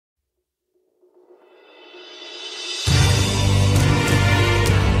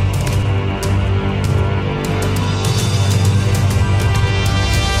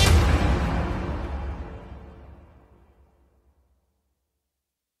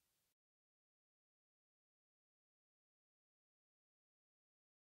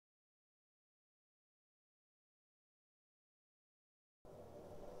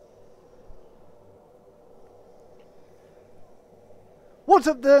What's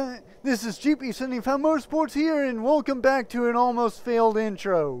up there? This is GP75 Motorsports here, and welcome back to an almost failed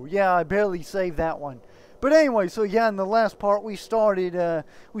intro. Yeah, I barely saved that one. But anyway, so yeah, in the last part we started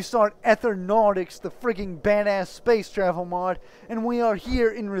Aethernautics, the frigging badass space travel mod, and we are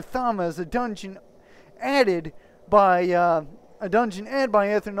here in Rithama as a dungeon added by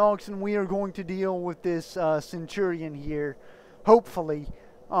Aethernautics, and we are going to deal with this Centurion here. Hopefully,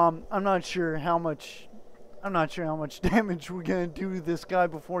 I'm not sure how much damage we're gonna do to this guy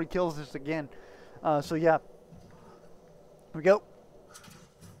before he kills us again. So yeah, here we go.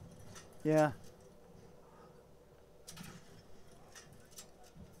 Yeah.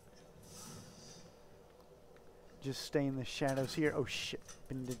 Just stay in the shadows here. Oh shit,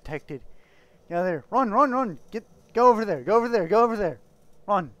 been detected. Yeah, there. Run, run, run. Go over there. Go over there. Go over there.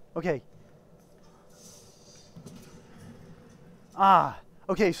 Run. Okay.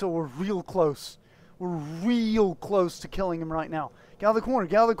 Okay, so we're real close. We're real close to killing him right now. Get out of the corner.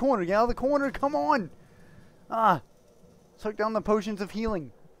 Get out of the corner. Get out of the corner. Come on. Suck down the potions of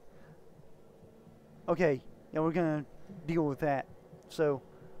healing. Okay. Yeah, we're gonna deal with that. So,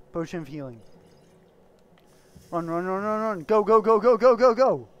 potion of healing. Run, run, run, run, run. Go, go, go, go, go, go,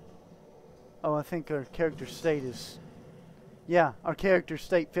 go. Oh, I think our character state is... Yeah, our character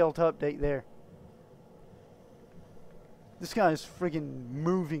state failed to update there. This guy is friggin'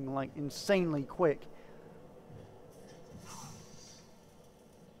 moving like insanely quick.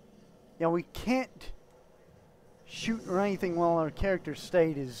 Yeah, we can't shoot or anything while our character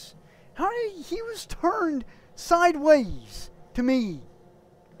state is... How did he was turned sideways to me?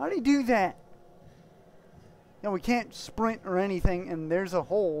 How did he do that? Yeah, we can't sprint or anything, and there's a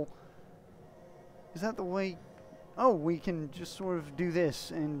hole. Is that the way? Oh, we can just sort of do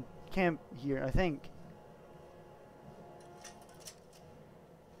this and camp here, I think.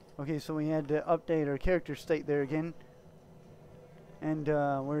 Okay, so we had to update our character state there again. And,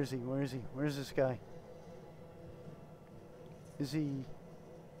 where is he? Where is he? Where's this guy? Is he...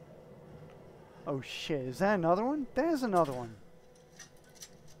 Oh shit, is that another one? That is another one.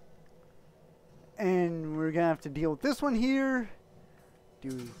 And we're gonna have to deal with this one here.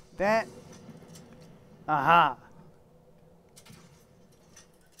 Do that. Aha!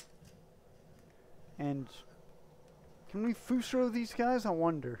 And can we Fusro these guys? I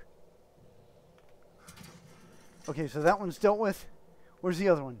wonder. Okay, so that one's dealt with. Where's the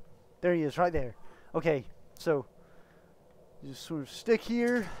other one? There he is, right there. Okay, so just sort of stick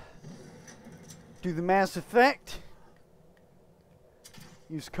here. Do the mass effect.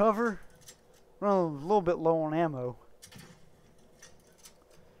 Use cover. Run a little bit low on ammo.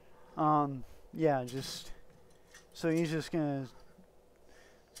 Yeah, just... So he's just gonna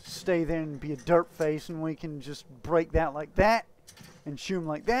stay there and be a dirt face, and we can just break that like that, and shoot him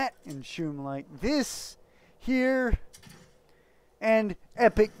like that, and shoot him like this, here, and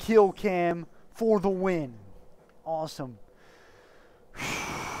epic kill cam for the win. Awesome.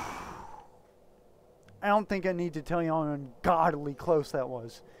 I don't think I need to tell you how ungodly close that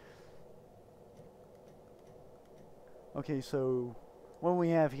was. Okay, so what do we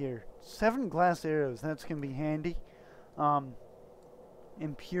have here? 7 glass arrows. That's going to be handy.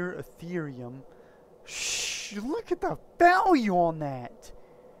 Impure Ethereum. Shh! Look at the value on that.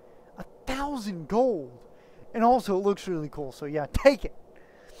 1,000 gold. And also it looks really cool. So yeah, take it.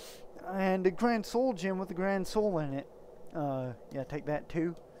 And a Grand Soul gem with a Grand Soul in it. Yeah, take that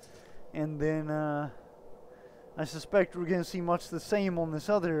too. And then I suspect we're going to see much the same on this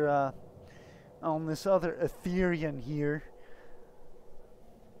other Ethereum here.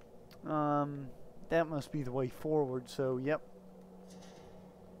 That must be the way forward, so yep.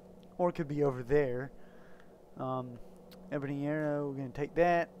 Or it could be over there. Ebony arrow, we're going to take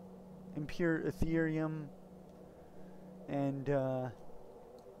that. Impure Ethereum. And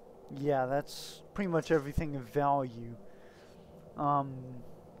yeah, that's pretty much everything of value.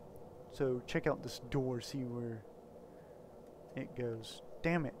 So check out this door, see where it goes.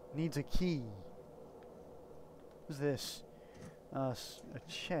 Damn it, needs a key. What's this? A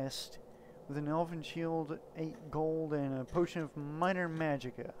chest with an elven shield, 8 gold, and a potion of minor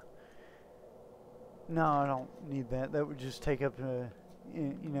magica. No, I don't need that. That would just take up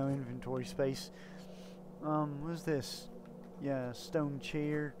inventory space. What's this? Yeah, stone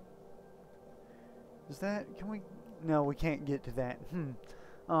chair. Is that? Can we? No, we can't get to that.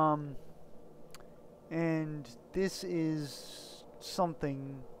 And this is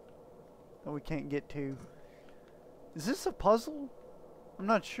something that we can't get to. Is this a puzzle? I'm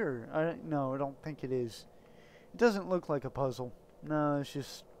not sure. No, I don't think it is. It doesn't look like a puzzle. No, it's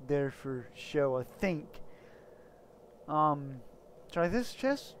just there for show, I think. Try this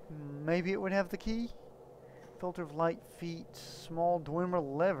chest. Maybe it would have the key. filter of light feet, small Dwemer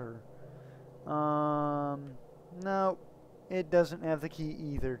lever. No, it doesn't have the key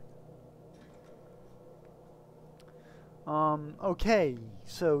either. Okay,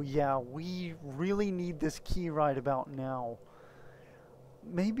 so yeah, we really need this key right about now.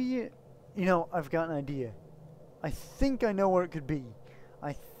 Maybe, you know, I've got an idea. I think I know where it could be.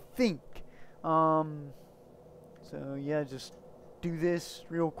 I think. So yeah, just do this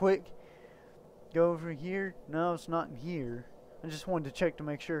real quick. Go over here. No, it's not in here. I just wanted to check to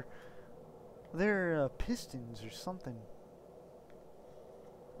make sure. They're pistons or something.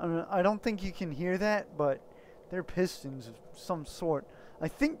 I don't think you can hear that, but they're pistons of some sort. I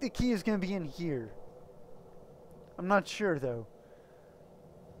think the key is going to be in here. I'm not sure though.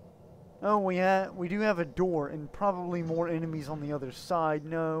 Oh, we do have a door and probably more enemies on the other side.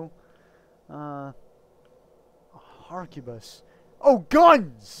 No. A harquebus. Oh,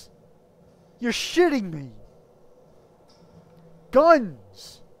 guns! You're shitting me.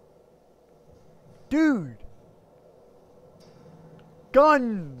 Guns! Dude!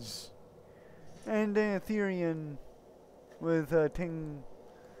 Guns! And an Ethereum with 10.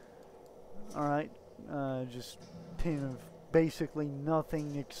 Alright, just 10 of basically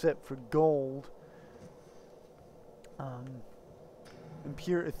nothing except for gold.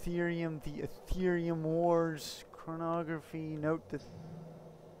 Impure Ethereum, the Ethereum Wars, chronography, note to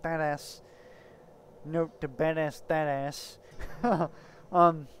badass. Note to badass that ass.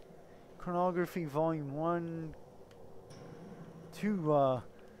 Chronography Volume 1. 2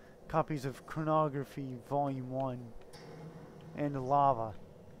 copies of Chronography Volume 1. And lava.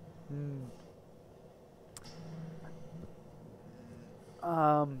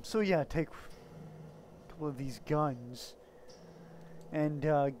 So yeah, take a couple of these guns. And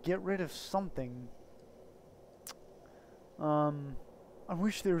get rid of something. I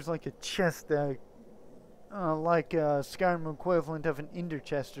wish there was like a chest that, like a Skyrim equivalent of an ender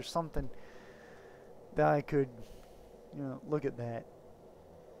chest or something that I could, you know, look at that.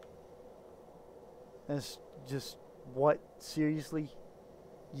 That's just what? Seriously?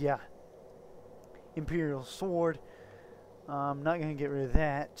 Yeah. Imperial sword. I'm not gonna get rid of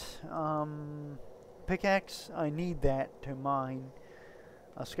that. Pickaxe. I need that to mine.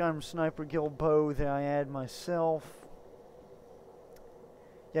 A Skyrim Sniper Guild bow that I add myself.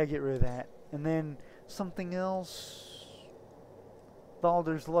 Yeah, get rid of that. And then something else.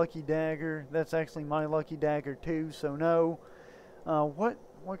 Baldur's Lucky Dagger. That's actually my Lucky Dagger too, so no. What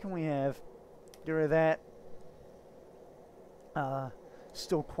can we have? Get rid of that.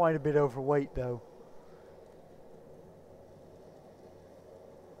 Still quite a bit overweight though.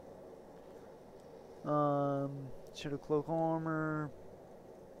 Shadow Cloak Armor.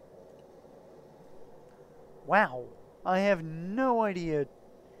 Wow. I have no idea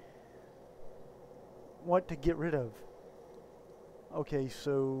what to get rid of. Okay,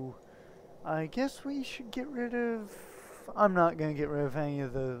 so I guess we should get rid of... I'm not going to get rid of any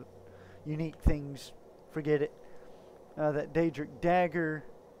of the unique things. Forget it. That Daedric Dagger.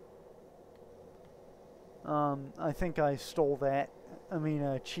 I think I stole that. I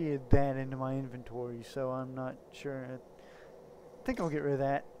mean, cheated that into my inventory, so I'm not sure. I think I'll get rid of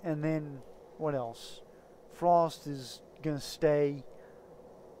that. And then, what else? Frost is going to stay.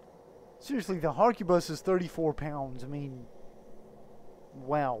 Seriously, the harquebus is 34 pounds. I mean,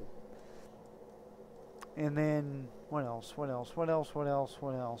 wow. And then, what else? What else? What else? What else?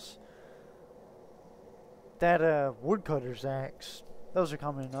 What else? That woodcutter's axe. Those are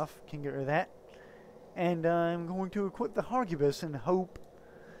common enough. Can get rid of that. And I'm going to equip the harquebus and hope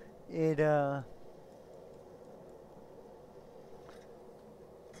it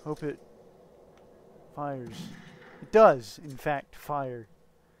fires. It does, in fact, fire,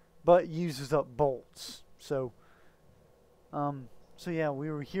 but uses up bolts. So yeah,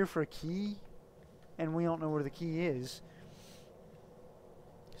 we were here for a key, and we don't know where the key is.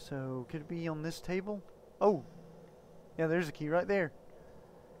 So could it be on this table? Oh, yeah, there's a key right there.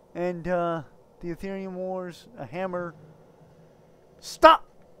 And the Ethereum Wars, a hammer. Stop!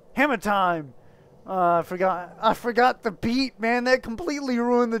 Hammer time! I forgot the beat, man. That completely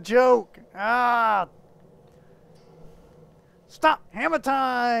ruined the joke. Ah! Stop! Hammer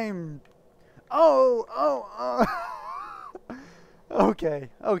time! Oh. Okay.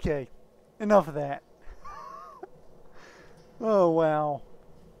 Enough of that. Oh, wow.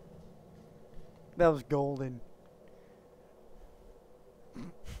 That was golden.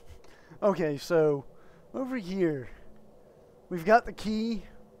 Okay, so over here, we've got the key.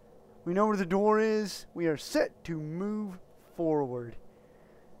 We know where the door is. We are set to move forward.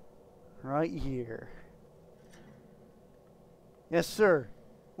 Right here. Yes, sir.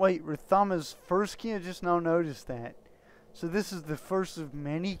 Wait, Rithama's first key? I just now noticed that. So this is the first of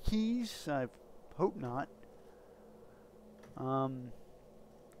many keys? I hope not.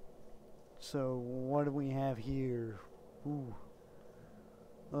 So what do we have here? Ooh.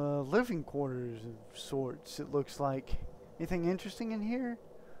 Living quarters of sorts, it looks like. Anything interesting in here?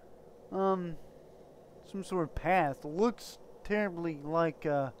 Some sort of path. Looks terribly like,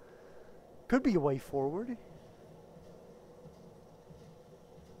 could be a way forward.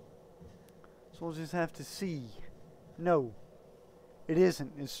 So we'll just have to see. No, it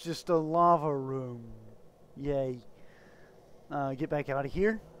isn't. It's just a lava room. Yay. Get back out of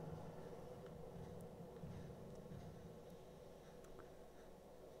here.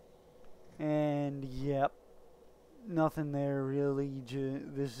 And, yep. Nothing there, really.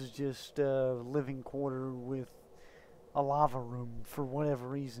 This is just a living quarter with a lava room, for whatever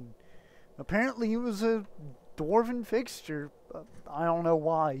reason. Apparently it was a dwarven fixture. I don't know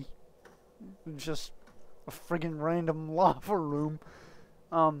why. Just a friggin' random lava room.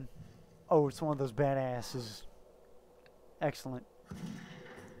 Oh, it's one of those badasses. Excellent.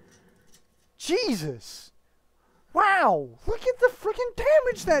 Jesus! Wow! Look at the friggin'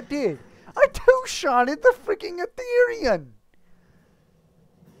 damage that did! I two-shotted the friggin' Aetherian!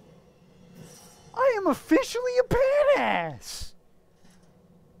 I am officially a badass!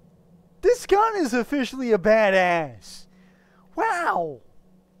 This gun is officially a badass! Wow!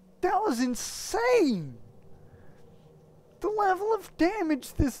 That was insane! The level of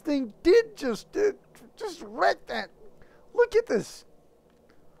damage this thing did just wreck that. Look at this.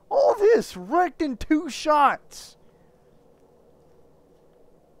 All this wrecked in 2 shots.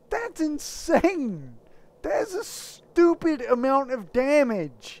 That's insane. That is a stupid amount of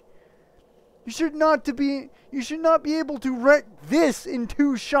damage. You should not be able to wreck this in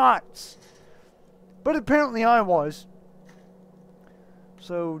 2 shots. But apparently I was.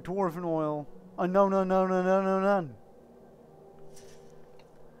 So, dwarven oil. None.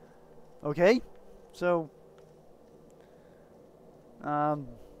 Okay, so,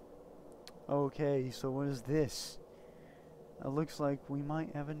 okay, so what is this? It looks like we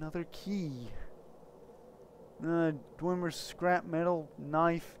might have another key. Dwemer's scrap metal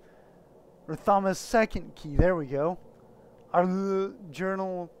knife. Rithama's second key, there we go. Our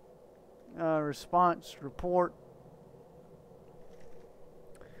journal, response report.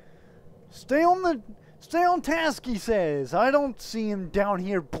 Stay on task, he says. I don't see him down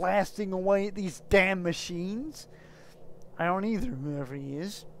here blasting away at these damn machines. I don't either, whoever he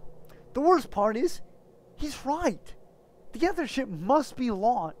is. The worst part is, he's right. The other ship must be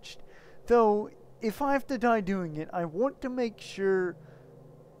launched. Though, if I have to die doing it, I want to make sure,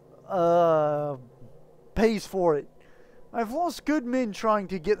 pays for it. I've lost good men trying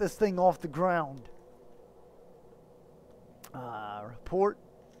to get this thing off the ground. Report.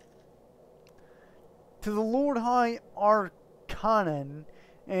 To the Lord High Arcanon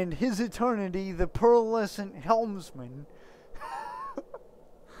and his eternity, the pearlescent helmsman.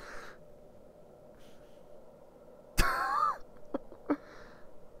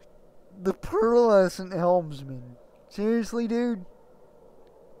 The pearlescent helmsman. Seriously, dude?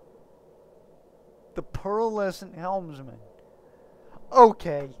 The pearlescent helmsman.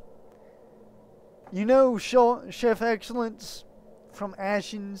 Okay. You know Chef Excellence from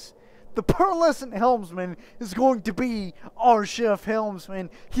Ashen's? The pearlescent helmsman is going to be our Chef Helmsman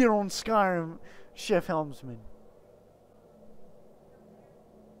here on Skyrim. Chef Helmsman.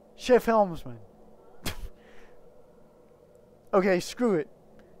 Chef Helmsman. Okay, screw it.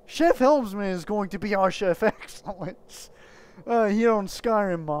 Chef Helmsman is going to be our Chef Excellence here on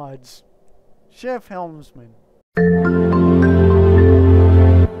Skyrim mods. Chef Helmsman.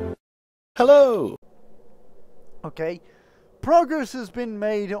 Hello! Okay. Progress has been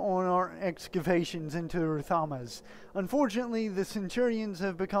made on our excavations into Rithama's. Unfortunately, the Centurions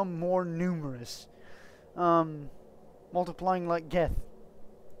have become more numerous. Multiplying like Geth.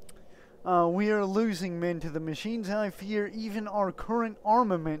 We are losing men to the machines, and I fear even our current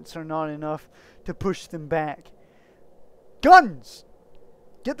armaments are not enough to push them back. Guns!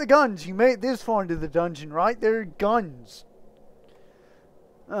 Get the guns! You made it this far into the dungeon, right? There are guns.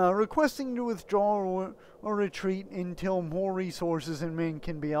 Requesting to withdraw or retreat until more resources and men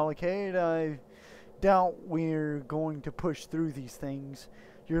can be allocated. I doubt we're going to push through these things.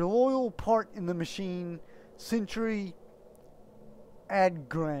 Your loyal part in the machine, Sentry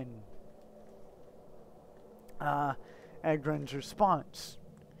Adgren. Adgren's response.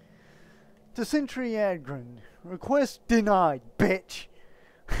 To Sentry Adgren. Request denied, bitch.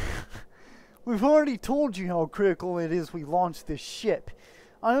 We've already told you how critical it is we launch this ship.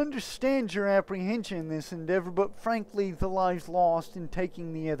 I understand your apprehension in this endeavor, but frankly, the lives lost in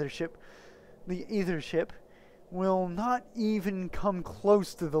taking the Ether ship, will not even come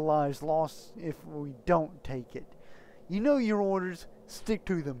close to the lives lost if we don't take it. You know your orders. Stick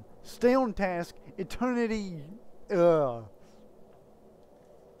to them. Stay on task. Eternity.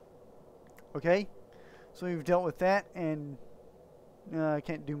 Okay? So we've dealt with that, and I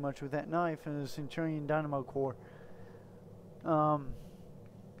can't do much with that knife and the Centurion Dynamo Core. And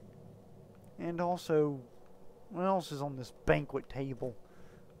also, what else is on this banquet table?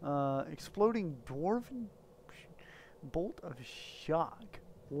 Exploding dwarven bolt of shock.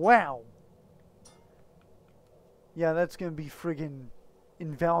 Wow! Yeah, that's gonna be friggin'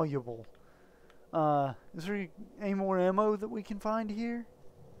 invaluable. Is there any more ammo that we can find here?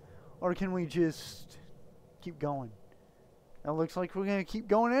 Or can we just keep going? That looks like we're gonna keep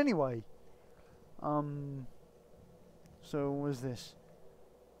going anyway. So what is this?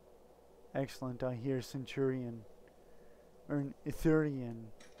 Excellent, I hear Centurion. Or an Aetherian.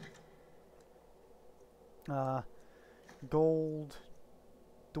 Gold.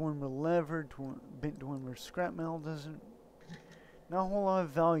 Dwemer lever. Bent Dwemer scrap metal doesn't... Not a whole lot of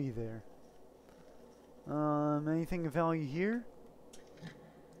value there. Anything of value here?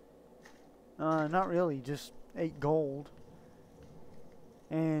 Not really, just 8 gold.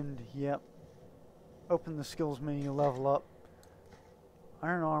 And, yep. Open the skills menu, level up.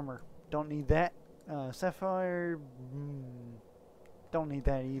 Iron armor. Don't need that. Sapphire. Don't need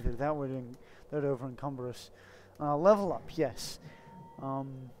that either. That would over encumber us. Level up, yes.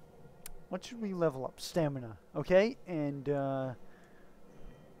 What should we level up? Stamina. Okay, and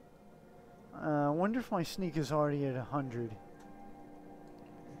I wonder if my sneak is already at 100. It's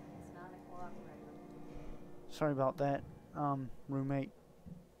 9 o'clock right now. Sorry about that, roommate.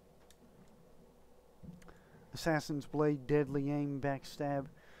 Assassin's Blade, Deadly Aim, Backstab.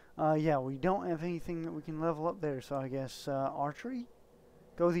 Yeah, we don't have anything that we can level up there, so I guess archery?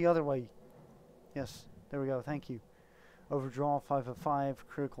 Go the other way. Yes, there we go, thank you. Overdraw, 5 of 5.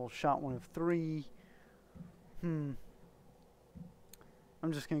 Critical shot, 1 of 3. I'm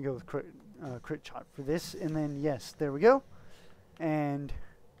just going to go with crit shot for this, and then, yes, there we go. And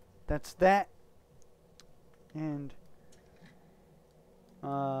that's that. And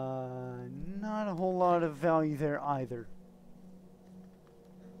not a whole lot of value there either.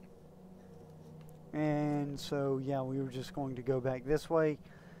 And so, yeah, we were just going to go back this way.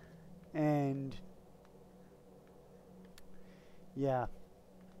 And yeah,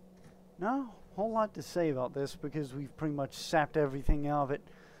 not a whole lot to say about this because we've pretty much sapped everything out of it.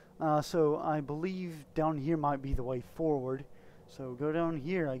 So I believe down here might be the way forward. So go down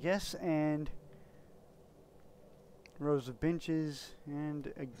here, I guess, and rows of benches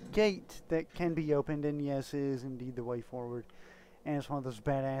and a gate that can be opened, and yes, it is indeed the way forward. And it's one of those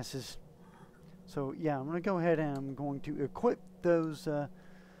badasses. So yeah, I'm going to go ahead and I'm going to equip those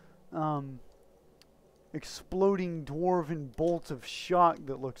exploding dwarven bolts of shock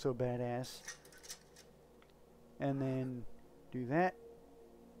that look so badass. And then do that.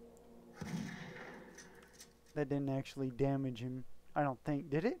 That didn't actually damage him, I don't think,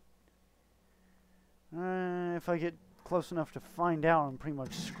 did it? If I get close enough to find out, I'm pretty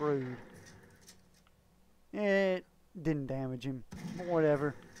much screwed. It didn't damage him, but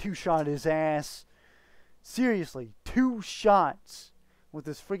whatever. 2-shot his ass. Seriously, 2 shots with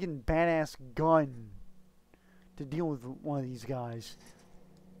this friggin' badass gun to deal with one of these guys.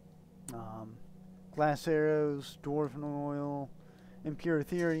 Glass arrows, dwarven oil, impure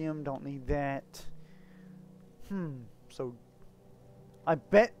ethereum, don't need that. So I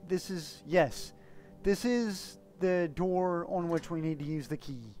bet this is, yes, this is the door on which we need to use the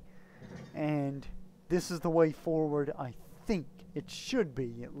key. And this is the way forward, I think it should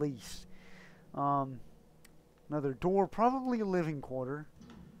be, at least. Another door, probably a living quarter.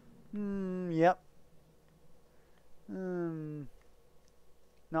 Yep.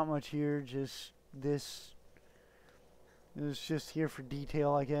 Not much here, just this. It's just here for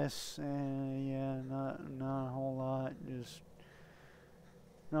detail, I guess. Yeah, not a whole lot. Just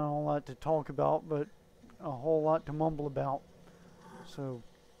not a whole lot to talk about, but a whole lot to mumble about. So,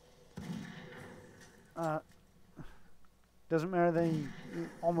 doesn't matter, they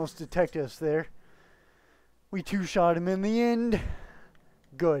almost detected us there. We 2-shot him in the end.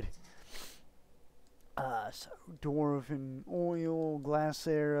 Good. So dwarven oil, glass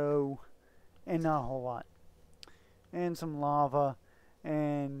arrow, and not a whole lot. And some lava,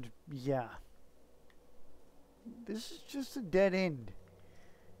 and yeah. This is just a dead end.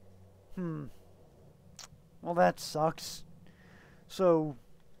 Well, that sucks. So,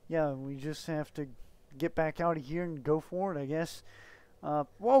 yeah, we just have to get back out of here and go for it, I guess.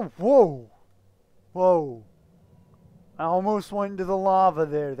 Whoa, whoa, whoa. I almost went into the lava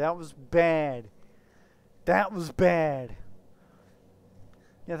there. That was bad. That was bad.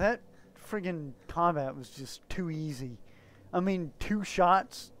 Yeah, that friggin' combat was just too easy. I mean, 2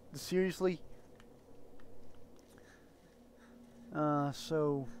 shots? Seriously?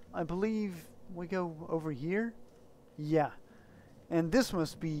 So, I believe we go over here? Yeah. And this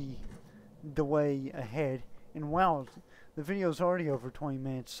must be the way ahead. And wow, the video's already over 20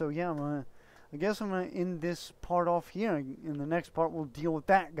 minutes. So yeah, I guess I'm gonna end this part off here. In the next part, we'll deal with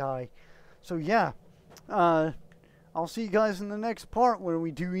that guy. So yeah, I'll see you guys in the next part where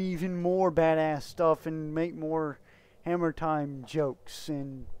we do even more badass stuff and make more Hammer Time jokes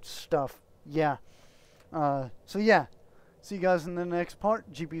and stuff. Yeah. So yeah, see you guys in the next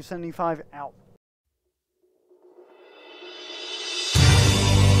part. GP75 out.